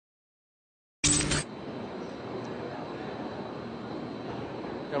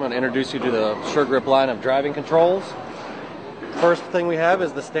I'm going to introduce you to the SureGrip line of driving controls. First thing we have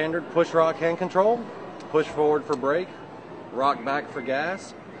is the standard push rock hand control. Push forward for brake, rock back for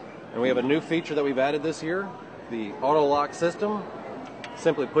gas. And we have a new feature that we've added this year, the auto lock system.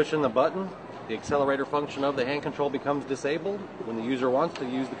 Simply pushing the button, the accelerator function of the hand control becomes disabled. When the user wants to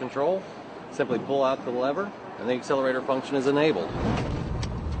use the control, simply pull out the lever and the accelerator function is enabled.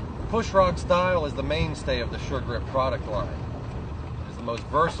 Push rock style is the mainstay of the SureGrip product line. It is the most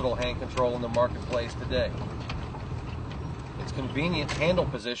versatile hand control in the marketplace today. Its convenient handle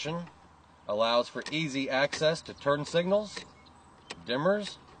position allows for easy access to turn signals,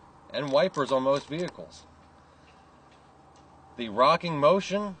 dimmers, and wipers on most vehicles. The rocking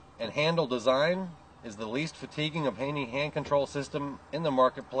motion and handle design is the least fatiguing of any hand control system in the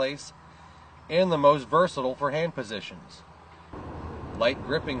marketplace and the most versatile for hand positions. Light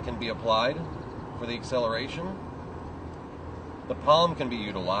gripping can be applied for the acceleration. The palm can be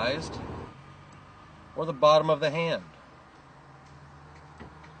utilized, or the bottom of the hand.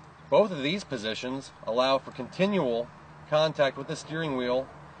 Both of these positions allow for continual contact with the steering wheel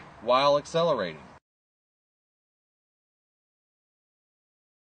while accelerating.